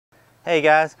Hey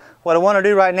guys, what I want to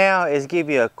do right now is give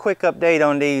you a quick update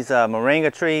on these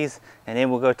moringa trees, and then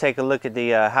we'll go take a look at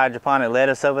the hydroponic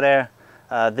lettuce over there.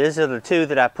 These are the two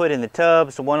that I put in the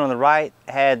tubs. The one on the right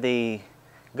had the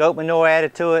goat manure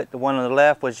added to it. The one on the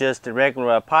left was just the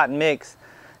regular pot mix.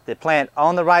 The plant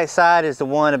on the right side is the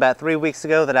one about 3 weeks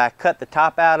ago that I cut the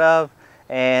top out of,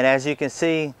 and as you can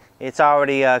see, it's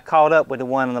already caught up with the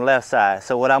one on the left side.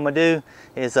 So what I'm going to do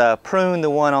is prune the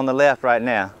one on the left right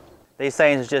now. These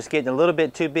things are just getting a little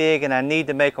bit too big and I need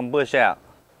to make them bush out.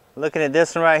 Looking at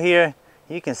this one right here,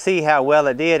 you can see how well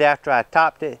it did after I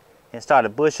topped it and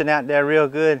started bushing out there real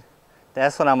good.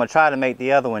 That's what I'm going to try to make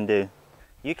the other one do.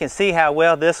 You can see how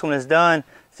well this one is done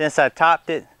since I topped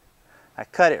it. I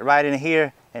cut it right in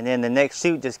here and then the next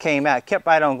shoot just came out. It kept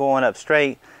right on going up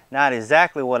straight. Not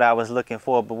exactly what I was looking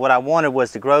for, but what I wanted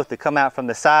was the growth to come out from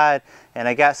the side, and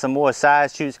I got some more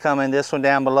side shoots coming. This one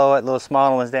down below it, little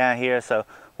smaller ones down here. So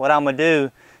what I'm going to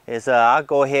do is I'll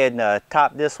go ahead and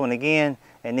top this one again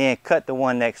and then cut the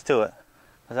one next to it.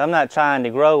 Because I'm not trying to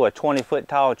grow a 20-foot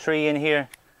tall tree in here.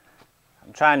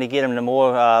 I'm trying to get them to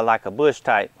more like a bush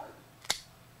type.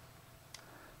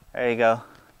 There you go.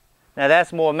 Now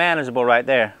that's more manageable right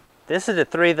there. This is the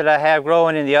three that I have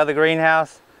growing in the other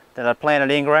greenhouse that I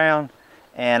planted in ground,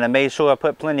 and I made sure I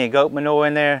put plenty of goat manure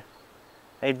in there.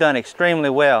 They've done extremely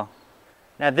well.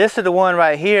 Now this is the one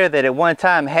right here that at one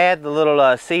time had the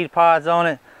little seed pods on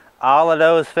it. All of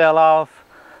those fell off.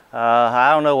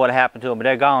 I don't know what happened to them, but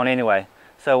they're gone anyway.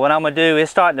 So what I'm going to do is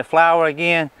starting to flower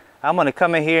again. I'm going to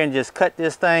come in here and just cut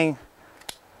this thing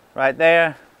right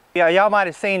there. Yeah, y'all might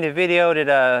have seen the video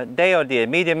that Dale did,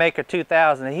 Media Maker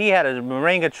 2000. He had a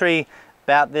moringa tree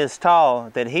about this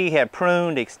tall that he had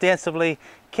pruned extensively,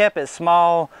 kept it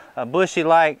small, bushy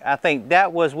like. I think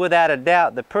that was without a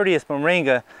doubt the prettiest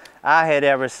moringa I had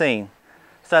ever seen.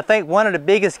 So I think one of the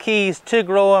biggest keys to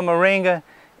growing moringa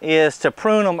is to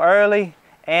prune them early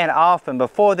and often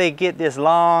before they get this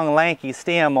long lanky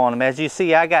stem on them. As you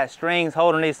see, I got strings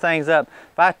holding these things up.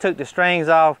 If I took the strings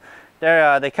off,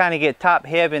 they kind of get top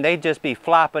heavy and they just be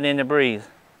flopping in the breeze.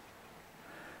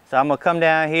 So I'm going to come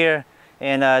down here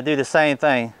and do the same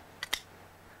thing.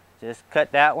 Just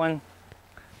cut that one,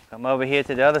 come over here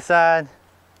to the other side,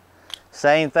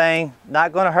 same thing.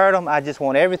 Not going to hurt them, I just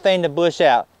want everything to bush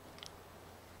out.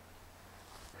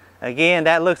 Again,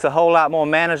 that looks a whole lot more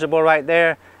manageable right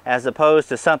there as opposed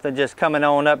to something just coming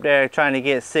on up there trying to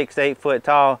get 6 to 8 foot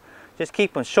tall. Just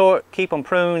keep them short, keep them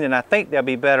pruned, and I think they'll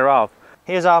be better off.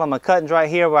 Here's all of my cuttings right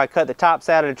here where I cut the tops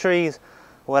out of the trees.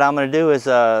 What I'm going to do is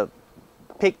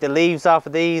pick the leaves off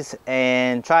of these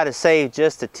and try to save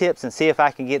just the tips and see if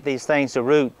I can get these things to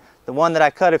root. The one that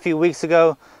I cut a few weeks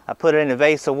ago, I put it in a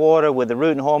vase of water with the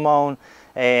rooting hormone,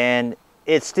 and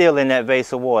it's still in that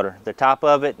vase of water. The top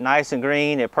of it, nice and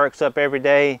green, it perks up every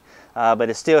day, but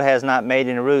it still has not made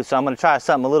any roots. So I'm going to try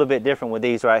something a little bit different with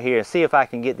these right here, see if I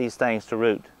can get these things to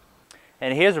root.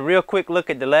 And here's a real quick look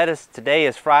at the lettuce. Today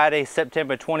is Friday,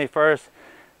 September 21st.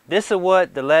 This is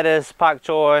what the lettuce Pak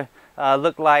Choi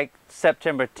looked like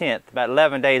September 10th, about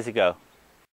 11 days ago.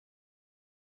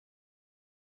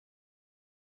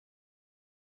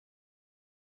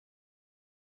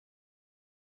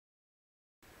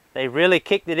 They really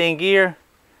kicked it in gear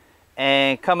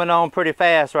and coming on pretty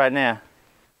fast right now.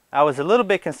 I was a little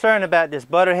bit concerned about this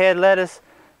butterhead lettuce,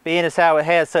 being as how it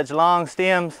had such long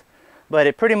stems, but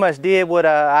it pretty much did what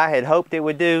I had hoped it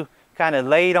would do. Kind of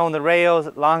laid on the rails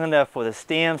long enough for the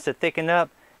stems to thicken up,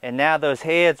 and now those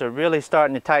heads are really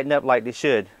starting to tighten up like they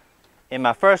should. In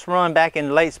my first run back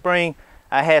in late spring,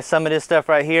 I had some of this stuff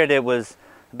right here that was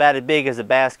about as big as a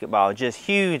basketball, just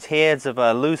huge heads of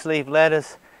loose leaf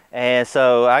lettuce. And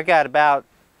so I got about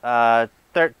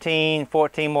 13,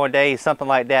 14 more days, something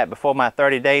like that, before my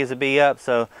 30 days will be up.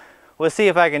 So we'll see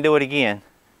if I can do it again.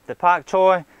 The Pak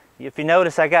Choi, if you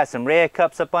notice, I got some red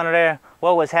cups up under there.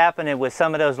 What was happening with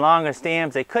some of those longer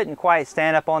stems, they couldn't quite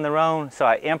stand up on their own, so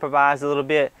I improvised a little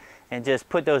bit and just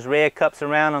put those red cups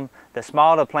around them. The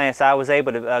smaller plants, I was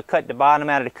able to cut the bottom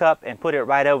out of the cup and put it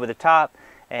right over the top.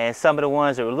 And some of the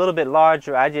ones that were a little bit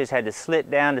larger, I just had to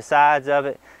slit down the sides of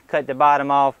it, cut the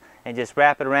bottom off, and just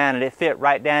wrap it around, and it fit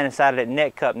right down inside of that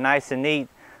neck cup, nice and neat,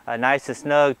 nice and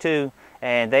snug too,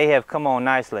 and they have come on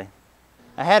nicely.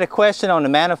 I had a question on the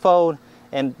manifold,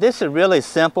 and this is really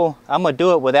simple. I'm going to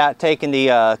do it without taking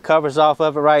the covers off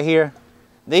of it right here.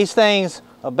 These things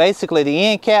are basically, the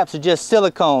end caps are just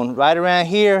silicone right around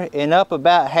here and up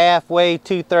about halfway,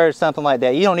 2/3, something like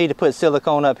that. You don't need to put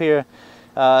silicone up here.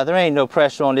 There ain't no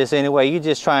pressure on this anyway. You're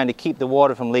just trying to keep the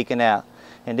water from leaking out.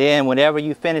 And then whenever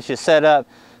you finish your setup,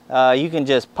 you can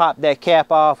just pop that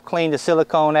cap off, clean the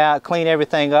silicone out, clean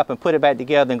everything up, and put it back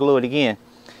together and glue it again.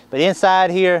 But inside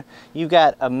here, you've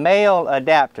got a male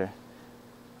adapter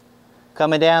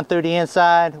coming down through the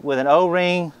inside with an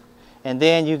O-ring, and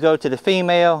then you go to the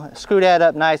female, screw that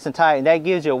up nice and tight, and that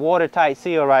gives you a watertight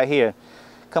seal right here.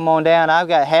 Come on down. I've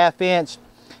got 1/2 inch,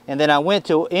 and then I went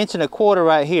to 1.25 inches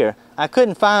right here. I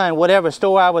couldn't find, whatever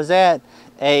store I was at,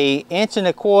 a 1.25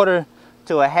 inches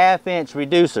to a 1/2 inch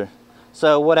reducer.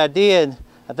 So what I did,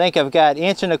 I think I've got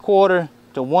 1.25 inches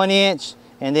to 1 inch,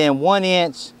 and then 1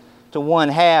 inch to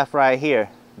 1/2 right here.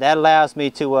 That allows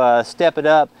me to step it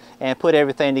up and put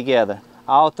everything together.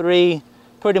 All three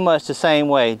pretty much the same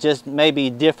way, just maybe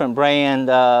different brand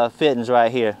fittings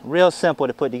right here. Real simple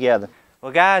to put together.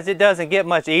 Well guys, it doesn't get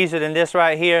much easier than this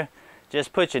right here.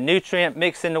 Just put your nutrient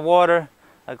mix in the water,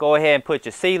 go ahead and put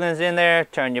your seedlings in there,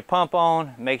 turn your pump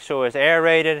on, make sure it's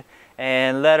aerated,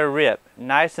 and let her rip.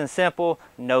 Nice and simple,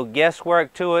 no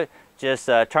guesswork to it. Just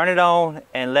turn it on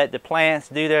and let the plants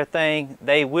do their thing.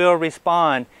 They will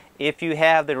respond if you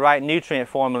have the right nutrient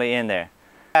formula in there.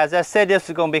 As I said, this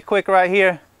is going to be quick right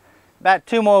here. About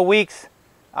 2 more weeks,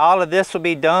 all of this will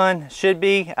be done, should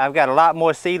be. I've got a lot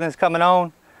more seedlings coming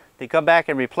on to come back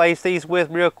and replace these with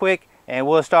real quick, and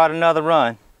we'll start another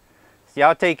run. So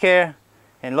y'all take care,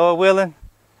 and Lord willing,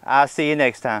 I'll see you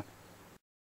next time.